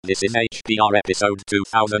This is HPR episode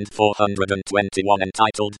 2421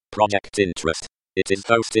 entitled Project Interest. It is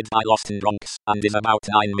hosted by Lost in Bronx and is about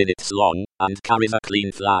 9 minutes long and carries a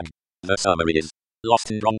clean flag. The summary is, Lost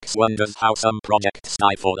in Bronx wonders how some projects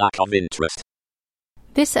die for lack of interest.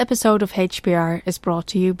 This episode of HPR is brought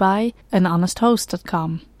to you by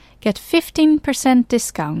anhonesthost.com. Get 15%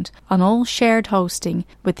 discount on all shared hosting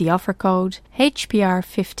with the offer code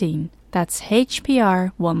HPR15. That's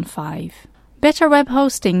HPR15. Better web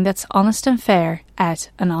hosting that's honest and fair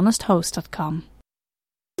at anhonesthost.com.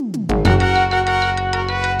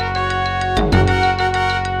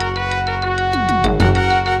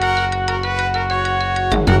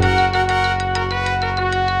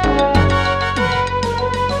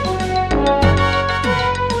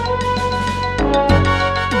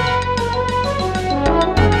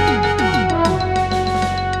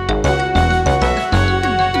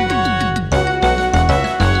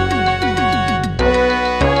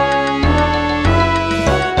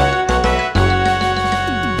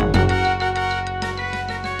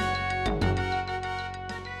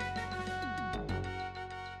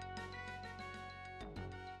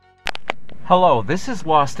 Hello, this is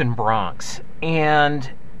Lost in Bronx,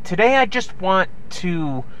 and today I just want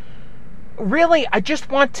to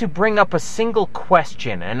bring up a single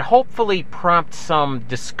question and hopefully prompt some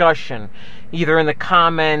discussion either in the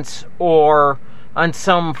comments or on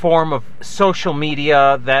some form of social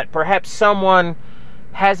media that perhaps someone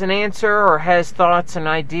has an answer or has thoughts and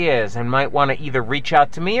ideas and might want to either reach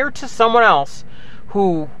out to me or to someone else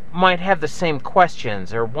who might have the same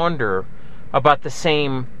questions or wonder about the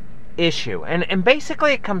same issue. And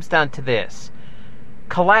basically it comes down to this: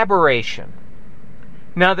 collaboration.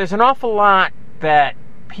 Now, there's an awful lot that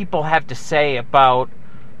people have to say about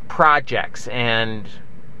projects and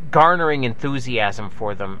garnering enthusiasm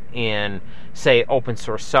for them in, say, open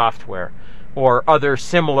source software or other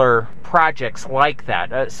similar projects like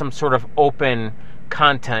that, some sort of open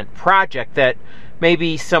content project that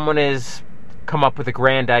maybe someone has come up with a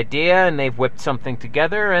grand idea and they've whipped something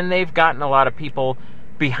together and they've gotten a lot of people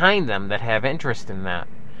behind them that have interest in that.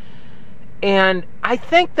 And I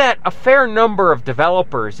think that a fair number of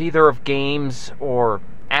developers, either of games or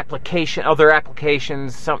other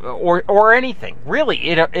applications, or anything, really,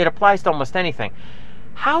 it applies to almost anything.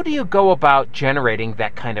 How do you go about generating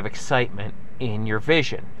that kind of excitement in your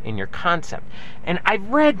vision, in your concept? And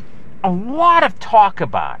I've read a lot of talk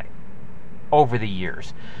about it over the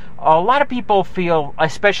years. A lot of people feel,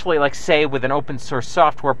 especially like, say, with an open source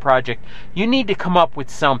software project, you need to come up with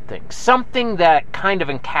something that kind of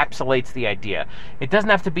encapsulates the idea. It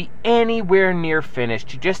doesn't have to be anywhere near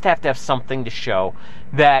finished. You just have to have something to show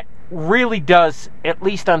that really does, at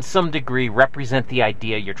least on some degree, represent the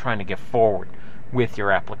idea you're trying to get forward with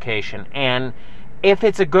your application. And if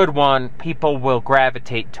it's a good one, people will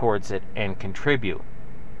gravitate towards it and contribute.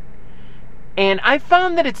 And I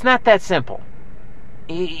found that it's not that simple,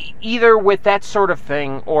 either with that sort of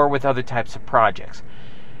thing or with other types of projects.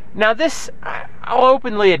 Now, this, I'll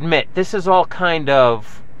openly admit, this is all kind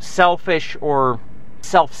of selfish or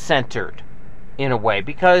self-centered in a way,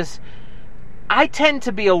 because I tend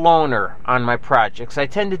to be a loner on my projects. I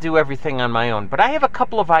tend to do everything on my own, but I have a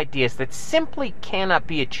couple of ideas that simply cannot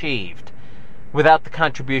be achieved without the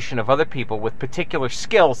contribution of other people with particular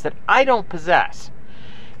skills that I don't possess.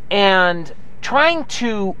 And trying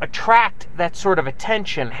to attract that sort of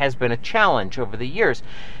attention has been a challenge over the years.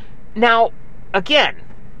 Now, again,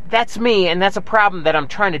 that's me, and that's a problem that I'm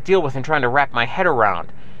trying to deal with and trying to wrap my head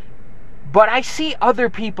around. But I see other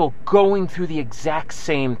people going through the exact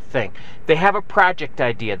same thing. They have a project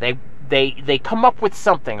idea. They come up with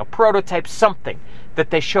something, a prototype, something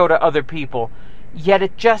that they show to other people, yet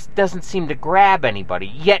it just doesn't seem to grab anybody.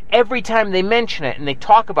 Yet every time they mention it and they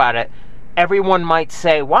talk about it, everyone might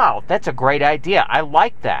say, wow, that's a great idea. I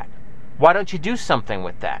like that. Why don't you do something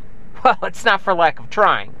with that? Well, it's not for lack of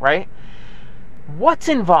trying, right? What's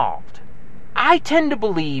involved? I tend to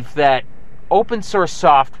believe that open source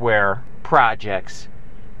software projects,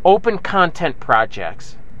 open content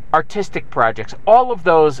projects, artistic projects, all of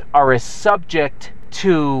those are as subject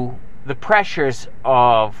to the pressures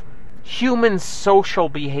of human social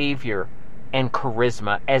behavior and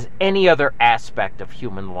charisma as any other aspect of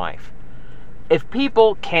human life. If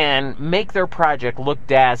people can make their project look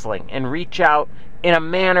dazzling and reach out in a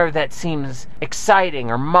manner that seems exciting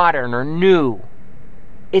or modern or new,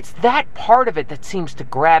 it's that part of it that seems to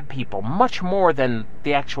grab people much more than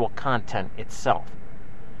the actual content itself.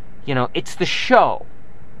 You know, it's the show,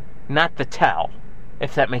 not the tell,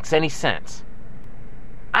 if that makes any sense.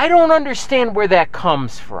 I don't understand where that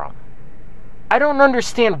comes from. I don't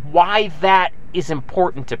understand why that is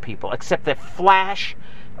important to people, except that flash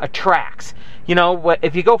attracts. You know,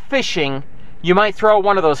 if you go fishing, you might throw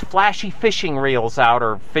one of those flashy fishing reels out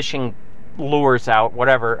or fishing lures out,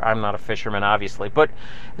 whatever. I'm not a fisherman, obviously, but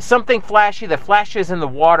something flashy that flashes in the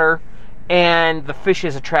water and the fish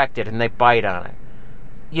is attracted and they bite on it.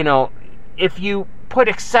 You know, if you put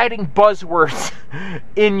exciting buzzwords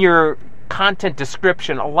in your content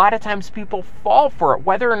description, a lot of times people fall for it,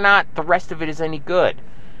 whether or not the rest of it is any good.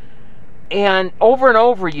 And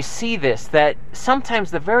over you see this, that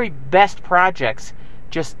sometimes the very best projects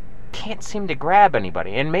just can't seem to grab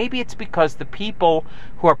anybody. And maybe it's because the people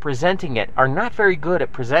who are presenting it are not very good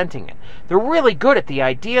at presenting it. They're really good at the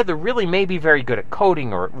idea. They're really maybe very good at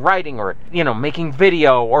coding or writing or, you know, making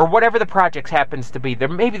video or whatever the project happens to be. They're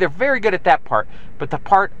very good at that part. But the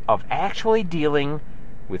part of actually dealing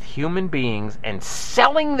with human beings and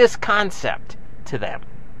selling this concept to them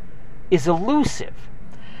is elusive.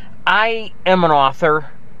 I am an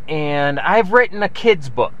author, and I've written a kid's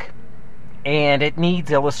book, and it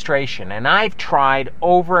needs illustration. And I've tried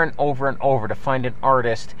over and over to find an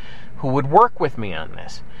artist who would work with me on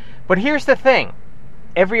this. But here's the thing.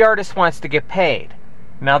 Every artist wants to get paid.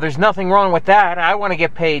 Now, there's nothing wrong with that. I want to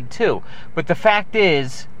get paid too. But the fact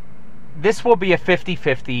is, this will be a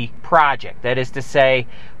 50-50 project. That is to say,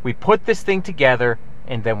 we put this thing together,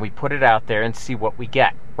 and then we put it out there and see what we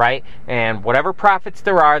get, right? And whatever profits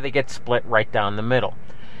there are, they get split right down the middle.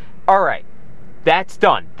 All right, that's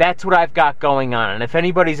done. That's what I've got going on. And if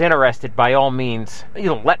anybody's interested, by all means,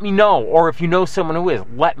 let me know. Or if you know someone who is,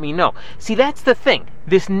 let me know. See, that's the thing,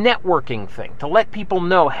 this networking thing, to let people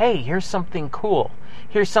know, hey, here's something cool.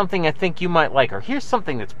 Here's something I think you might like, or here's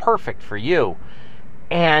something that's perfect for you.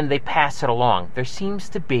 And they pass it along. There seems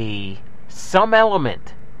to be some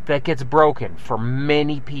element that gets broken for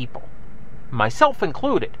many people, myself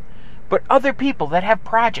included. But other people that have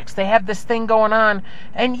projects, they have this thing going on,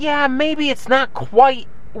 and yeah, maybe it's not quite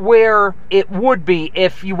where it would be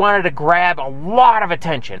if you wanted to grab a lot of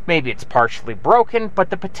attention. Maybe it's partially broken, but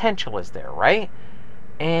the potential is there, right?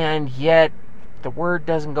 And yet, the word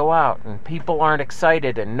doesn't go out, and people aren't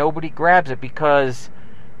excited, and nobody grabs it because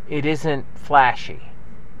it isn't flashy.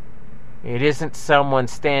 It isn't someone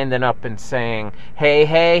standing up and saying,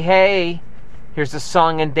 hey, here's a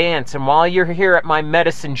song and dance, and while you're here at my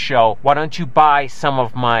medicine show, why don't you buy some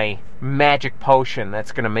of my magic potion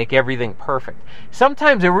that's going to make everything perfect?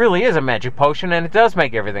 Sometimes it really is a magic potion, and it does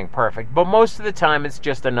make everything perfect, but most of the time it's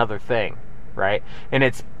just another thing, right? And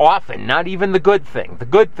it's often not even the good thing. The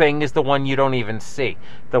good thing is the one you don't even see,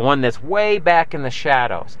 the one that's way back in the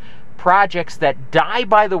shadows. Projects that die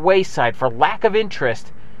by the wayside for lack of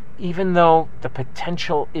interest, even though the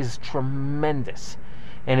potential is tremendous.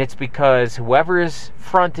 And it's because whoever is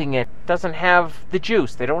fronting it doesn't have the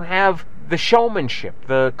juice. They don't have the showmanship,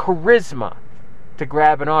 the charisma to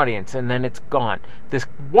grab an audience, and then it's gone. This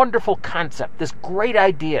wonderful concept, this great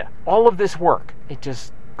idea, all of this work, it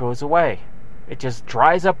just goes away. It just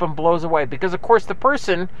dries up and blows away. Because, of course, the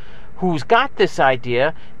person who's got this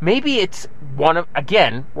idea, maybe it's one of,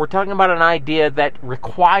 again, we're talking about an idea that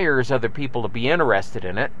requires other people to be interested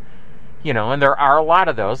in it. You know, and there are a lot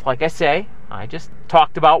of those. Like I say, I just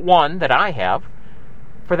talked about one that I have.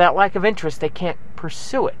 For that lack of interest, they can't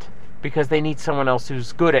pursue it because they need someone else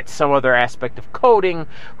who's good at some other aspect of coding,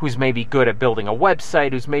 who's maybe good at building a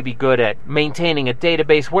website, who's maybe good at maintaining a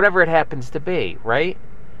database, whatever it happens to be, right?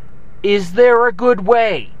 Is there a good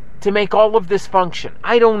way to make all of this function?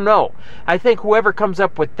 I don't know. I think whoever comes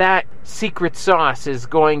up with that secret sauce is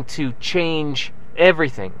going to change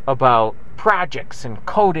everything about projects and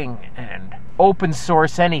coding and open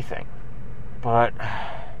source anything. But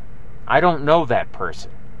I don't know that person,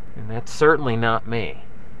 and that's certainly not me.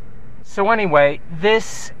 So anyway,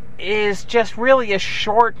 this is just really a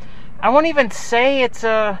short, I won't even say it's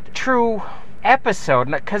a true episode,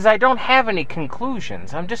 because I don't have any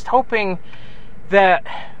conclusions. I'm just hoping that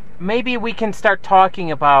maybe we can start talking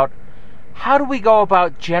about how do we go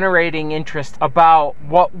about generating interest about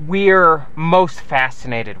what we're most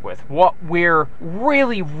fascinated with, what we're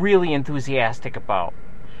really, really enthusiastic about.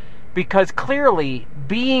 Because clearly,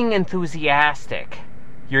 being enthusiastic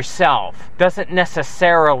yourself doesn't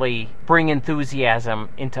necessarily bring enthusiasm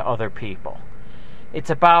into other people. It's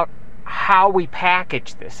about how we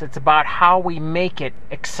package this. It's about how we make it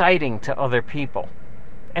exciting to other people.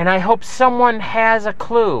 And I hope someone has a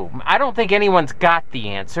clue. I don't think anyone's got the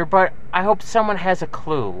answer, but I hope someone has a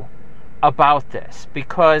clue about this,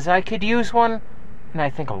 because I could use one, and I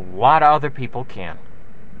think a lot of other people can.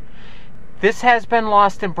 This has been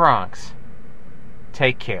Lost in Bronx.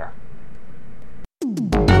 Take care.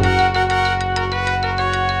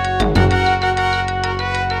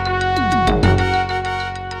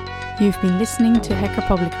 You've been listening to Hacker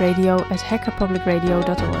Public Radio at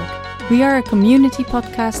hackerpublicradio.org. We are a community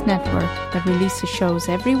podcast network that releases shows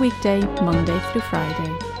every weekday, Monday through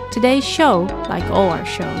Friday. Today's show, like all our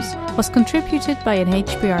shows, was contributed by an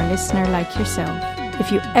HPR listener like yourself.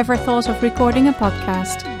 If you ever thought of recording a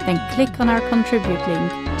podcast, then click on our contribute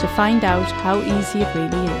link to find out how easy it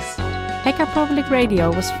really is. Hacker Public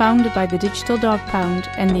Radio was founded by the Digital Dog Pound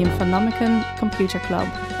and the Infonomicon Computer Club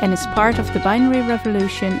and is part of the binary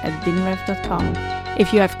revolution at binrev.com.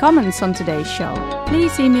 If you have comments on today's show,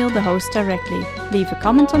 please email the host directly, leave a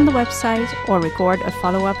comment on the website, or record a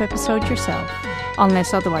follow-up episode yourself.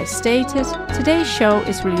 Unless otherwise stated, today's show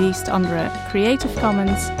is released under a Creative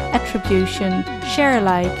Commons Attribution Share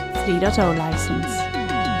Alike 3.0 license.